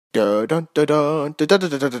Dun, dun, dun, dun, dun, dun,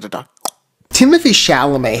 dun, dun, dun, dun. Timothy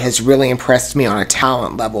Chalamet has really impressed me on a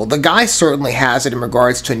talent level. The guy certainly has it in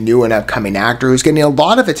regards to a new and upcoming actor who's getting a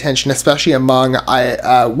lot of attention, especially among,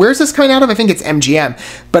 where's this coming out of? I think it's MGM,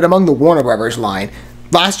 but among the Warner Brothers line.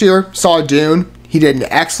 Last year, saw Dune. He did an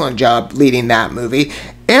excellent job leading that movie.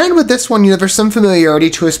 And with this one, there's some familiarity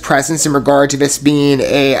to his presence in regard to this being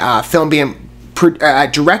a film being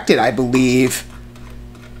directed, I believe,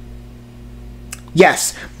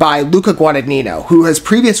 yes, by Luca Guadagnino, who has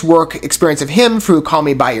previous work experience of him through Call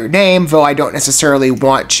Me By Your Name, though I don't necessarily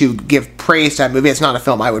want to give praise to that movie. It's not a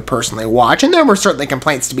film I would personally watch, and there were certainly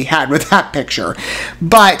complaints to be had with that picture.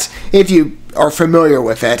 But if you are familiar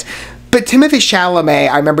with it, but Timothy Chalamet,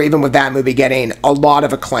 I remember even with that movie getting a lot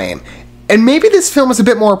of acclaim. And maybe this film is a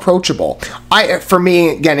bit more approachable. For me,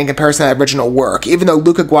 again, in comparison to that original work, even though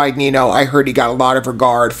Luca Guadagnino, I heard he got a lot of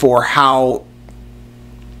regard for how...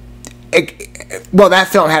 well, that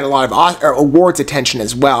film had a lot of awards attention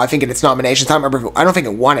as well. I think in its nominations, I don't think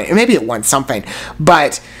it won it. Maybe it won something.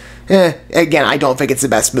 But, again, I don't think it's the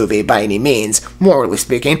best movie by any means, morally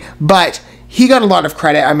speaking. But he got a lot of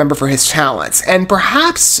credit, I remember, for his talents. And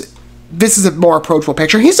perhaps this is a more approachable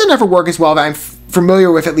picture. He's done other work as well that I'm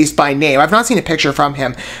familiar with, at least by name. I've not seen a picture from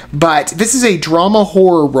him, but this is a drama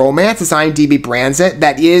horror romance, as IMDb brands it,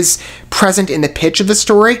 that is present in the pitch of the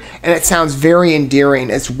story, and it sounds very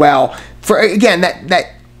endearing as well. For again,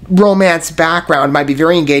 that romance background might be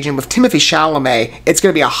very engaging. With Timothy Chalamet, it's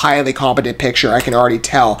going to be a highly competent picture, I can already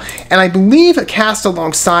tell. And I believe cast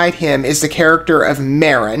alongside him is the character of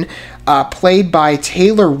Maren, played by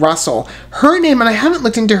Taylor Russell. Her name, and I haven't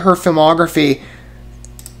looked into her filmography.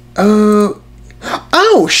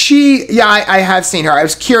 Yeah, I have seen her. I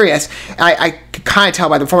was curious. I could kind of tell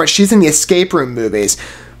by the performance. She's in the Escape Room movies.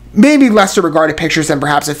 Maybe lesser regarded pictures than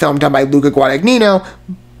perhaps a film done by Luca Guadagnino,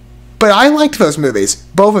 but I liked those movies,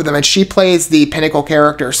 both of them, and she plays the pinnacle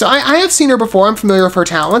character. So I have seen her before. I'm familiar with her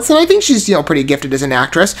talents, and I think she's, pretty gifted as an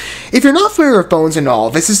actress. If you're not familiar with Bones and All,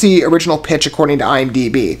 this is the original pitch according to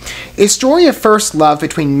IMDb. A story of first love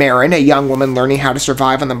between Maren, a young woman learning how to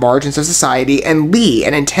survive on the margins of society, and Lee,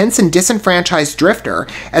 an intense and disenfranchised drifter,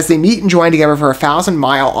 as they meet and join together for a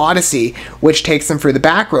 1,000-mile odyssey, which takes them through the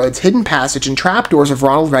backroads, hidden passage, and trapdoors of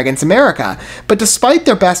Ronald Reagan's America. But despite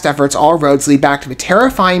their best efforts, all roads lead back to a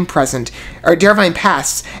terrifying pasts,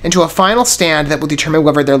 and to a final stand that will determine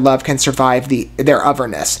whether their love can survive their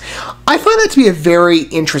otherness. I find that to be a very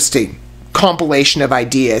interesting compilation of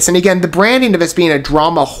ideas. And again, the branding of this being a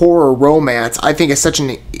drama horror romance, I think is such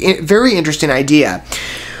a very interesting idea.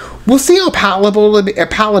 We'll see how palatable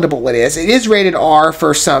it is. It is rated R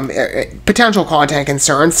for some potential content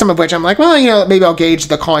concerns, some of which I'm like, well, maybe I'll gauge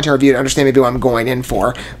the content review to understand maybe what I'm going in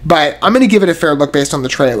for. But I'm going to give it a fair look based on the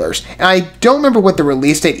trailers. And I don't remember what the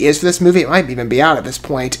release date is for this movie. It might even be out at this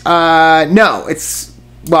point. No, it's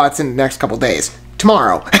in the next couple days.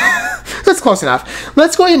 Tomorrow. That's close enough.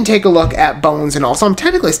 Let's go ahead and take a look at Bones and All. So I'm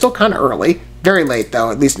technically still kind of early. Very late,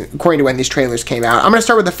 though, at least according to when these trailers came out. I'm going to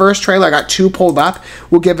start with the first trailer. I got two pulled up.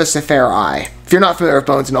 Will give us a fair eye. If you're not familiar with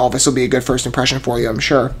Bones and All, this will be a good first impression for you, I'm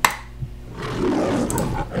sure.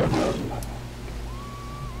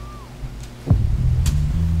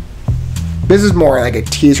 This is more like a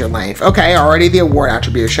teaser length. Okay, already the award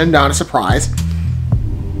attribution. Not a surprise.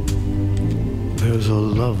 There's a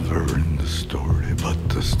lover in the story, but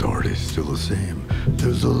the story's still the same.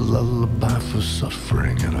 There's a lullaby for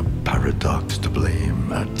suffering and a paradox to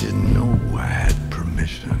blame. I didn't know I had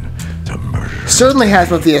permission to murder. Certainly has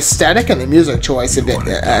both the aesthetic and the music choice of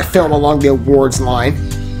it, film along the awards line.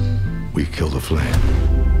 We killed a flame.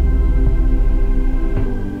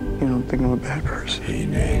 You don't think I'm a bad person?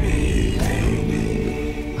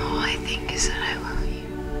 All I think is that I love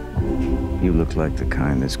you. You look like the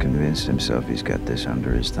kind that's convinced himself he's got this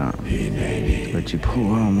under his thumb. But you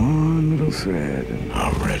pull on one little thread and...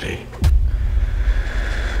 I'm ready.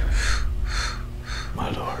 My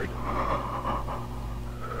lord.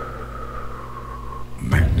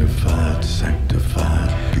 Magnified,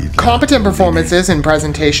 sanctified, be competent performances and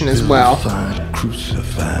presentation as well.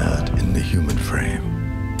 Crucified in the human frame.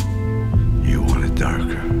 You want it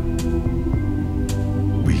darker.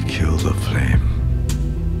 We kill the flame.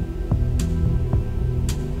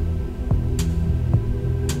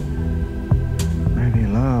 Maybe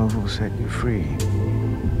love will set you free.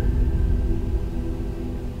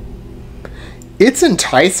 It's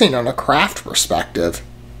enticing on a craft perspective.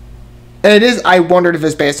 And it is, I wondered if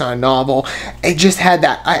it's based on a novel. I just had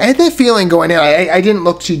that, I had that feeling going in. I didn't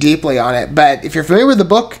look too deeply on it, but if you're familiar with the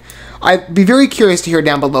book, I'd be very curious to hear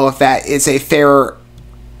down below if that is a fair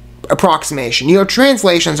approximation. You know,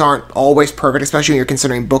 translations aren't always perfect, especially when you're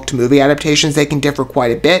considering book-to-movie adaptations. They can differ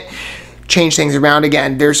quite a bit, change things around.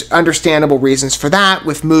 Again, there's understandable reasons for that.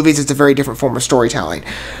 With movies, it's a very different form of storytelling.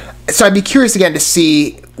 So I'd be curious again to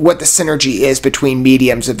see what the synergy is between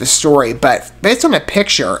mediums of the story, but based on the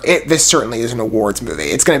picture, this certainly is an awards movie.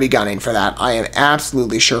 It's going to be gunning for that. I am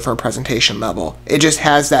absolutely sure from a presentation level. It just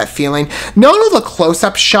has that feeling. None of the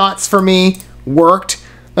close-up shots for me worked.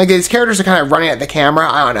 Like, these characters are kind of running at the camera.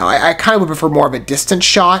 I don't know. I kind of would prefer more of a distant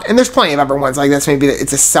shot, and there's plenty of other ones like this. Maybe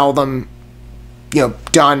it's a seldom,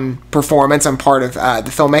 done performance on part of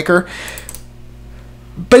the filmmaker.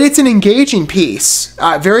 But it's an engaging piece.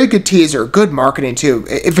 Very good teaser. Good marketing, too.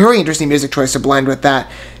 A very interesting music choice to blend with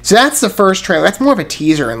that. So that's the first trailer. That's more of a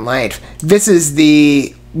teaser in length. This is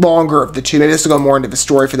the longer of the two. Maybe this will go more into the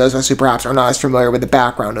story for those of us who perhaps are not as familiar with the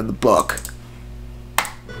background of the book.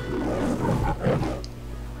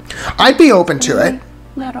 I'd be open to it.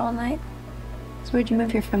 Not all night. So where'd you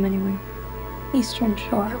move here from anyway? Eastern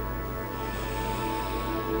Shore.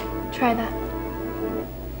 Try that.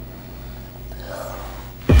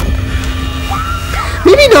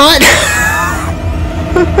 Maybe not.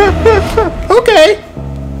 Okay.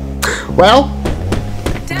 Well.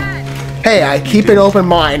 Dad. Hey, I keep an open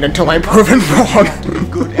mind until I'm proven wrong.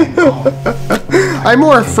 I'm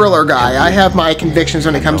more a thriller guy. I have my convictions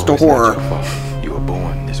when it comes to horror. You were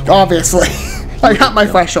born this way. Obviously. I got my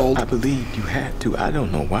threshold. I believed you had to. I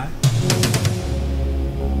don't know why.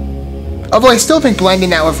 Although I still think blending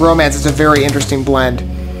that with romance is a very interesting blend.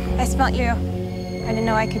 I smelt you. I didn't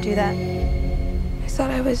know I could do that. I thought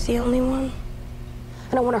I was the only one.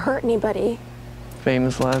 I don't want to hurt anybody.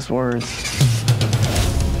 Famous last words.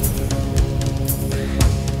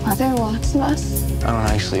 Are there lots of us? I don't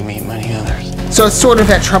actually meet many others. So it's sort of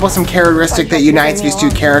that troublesome characteristic that unites these two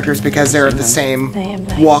characters because they're of the same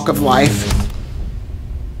walk of life.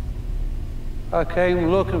 I came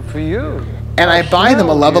looking for you. And I buy the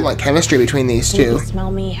malevolent chemistry between these You two. can smell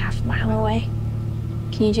me half a mile away.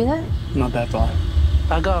 Can you do that? Not that far.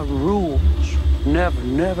 I got rules.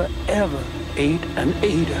 Never, ever eat an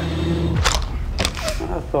eater.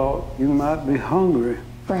 I thought you might be hungry.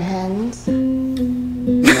 For hens?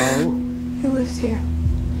 No. Who lives here?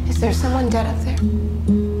 Is there someone dead up there?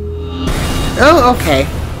 Oh, okay.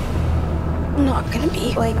 I'm not gonna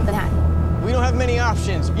be like that. We don't have many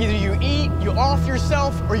options. Either you eat, you off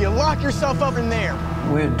yourself, or you lock yourself up in there.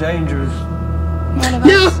 We're dangerous. One of us.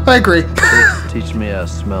 Yeah, I agree. Teach me how to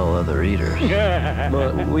smell other eaters.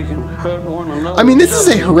 But we can hurt one another. I mean, this is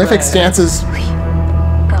a horrific stances.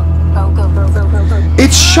 Go.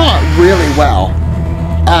 It's shot really well.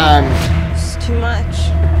 It's too much.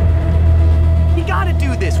 We gotta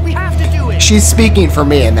do this. We have to do it. She's speaking for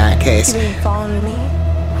me in that case. You've been following me.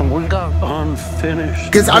 And we got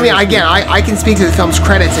unfinished. Because, I mean, again, I can speak to the film's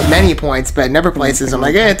credits at many points, but in other places I'm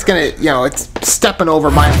like, it's gonna, it's stepping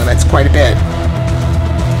over my limits quite a bit.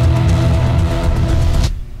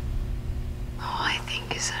 All I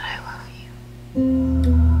think is that I love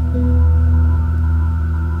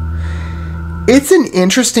you. It's an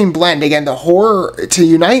interesting blend. Again, the horror, to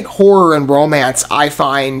unite horror and romance, I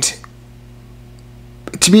find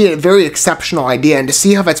to be a very exceptional idea, and to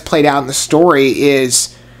see how that's played out in the story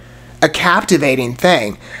is a captivating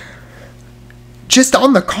thing. Just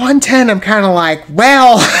on the content, I'm kind of like,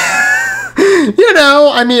 well,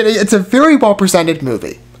 I mean, it's a very well presented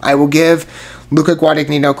movie. I will give Luca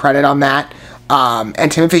Guadagnino credit on that, and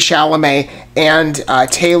Timothée Chalamet and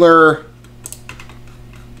Taylor.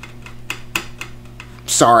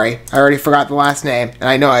 Sorry, I already forgot the last name, and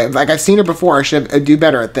I know I've seen her before. I should do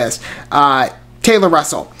better at this. Taylor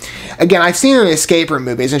Russell. Again, I've seen her in escape room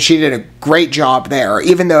movies, and she did a great job there,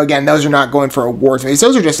 even though, again, those are not going for awards movies.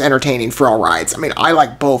 Those are just entertaining for all rides. I mean, I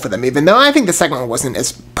like both of them, even though I think the second one wasn't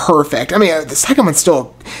as perfect. I mean, the second one's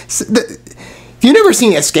still... If you've never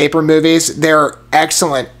seen escape room movies, they're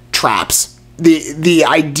excellent traps. The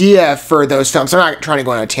idea for those films, I'm not trying to go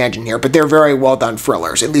on a tangent here, but they're very well done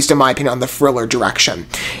thrillers, at least in my opinion, on the thriller direction.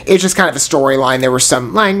 It's just kind of a storyline. There was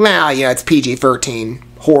some, like, well, it's PG-13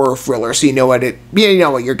 horror thriller, so you know what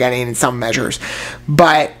you're getting in some measures.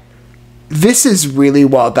 But this is really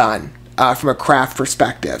well done from a craft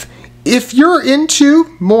perspective. If you're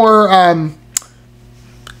into more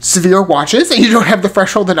severe watches and you don't have the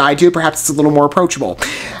threshold that I do, perhaps it's a little more approachable.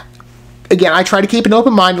 Again, I try to keep an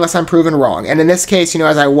open mind unless I'm proven wrong. And in this case,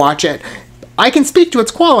 as I watch it, I can speak to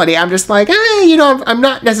its quality. I'm just like, I'm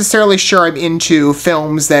not necessarily sure I'm into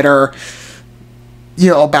films that are,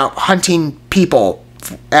 about hunting people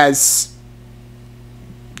as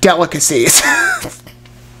delicacies. It's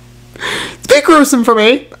a bit gruesome for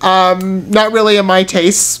me. Not really in my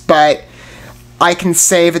tastes, but I can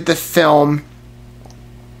say that the film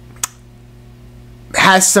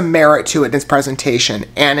has some merit to it in its presentation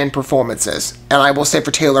and in performances. And I will say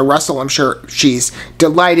for Taylor Russell, I'm sure she's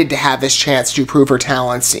delighted to have this chance to prove her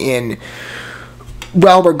talents in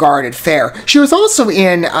well-regarded fare. She was also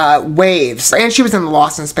in Waves, and she was in the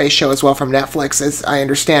Lost in Space show as well from Netflix, as I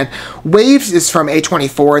understand. Waves is from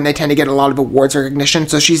A24, and they tend to get a lot of awards recognition,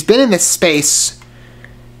 so she's been in this space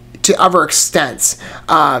to other extents.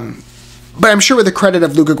 But I'm sure with the credit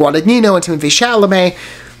of Luca Guadagnino and Timothée Chalamet,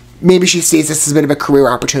 maybe she sees this as a bit of a career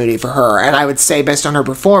opportunity for her, and I would say based on her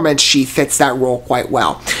performance, she fits that role quite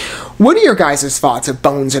well. What are your guys' thoughts of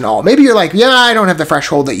Bones and All? Maybe you're like, yeah, I don't have the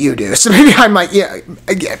threshold that you do. So maybe I'm like, yeah,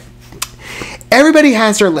 again, everybody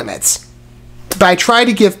has their limits. But I try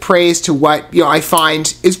to give praise to what, I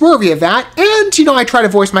find is worthy of that. And, I try to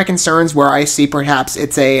voice my concerns where I see perhaps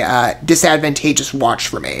it's a disadvantageous watch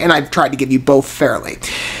for me. And I've tried to give you both fairly.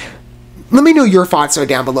 Let me know your thoughts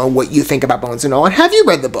down below, what you think about Bones and All. And have you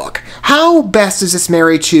read the book? How best does this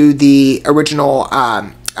marry to the original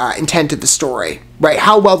intent of the story? Right?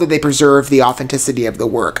 How well did they preserve the authenticity of the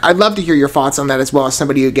work? I'd love to hear your thoughts on that as well as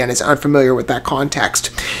somebody who, again, is unfamiliar with that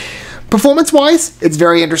context. Performance-wise, it's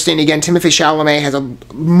very interesting. Again, Timothée Chalamet has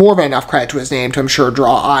more than enough credit to his name to, I'm sure,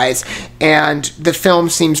 draw eyes. And the film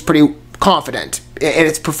seems pretty confident in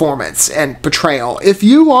its performance and portrayal. If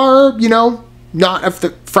you are, not of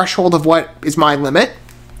the threshold of what is my limit,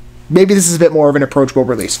 maybe this is a bit more of an approachable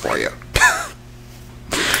release for you.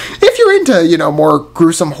 If you're into, more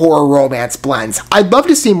gruesome horror romance blends, I'd love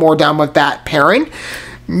to see more down with that pairing.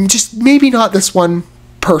 Just maybe not this one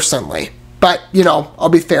personally. But, I'll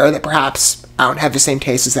be fair that perhaps I don't have the same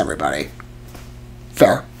taste as everybody.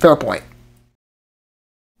 Fair point.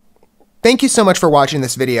 Thank you so much for watching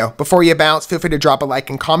this video. Before you bounce, feel free to drop a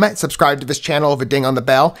like and comment, subscribe to this channel with a ding on the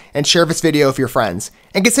bell, and share this video with your friends.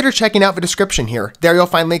 And consider checking out the description here. There you'll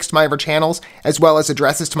find links to my other channels, as well as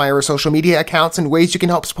addresses to my other social media accounts and ways you can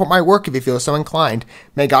help support my work if you feel so inclined.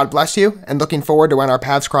 May God bless you, and looking forward to when our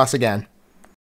paths cross again.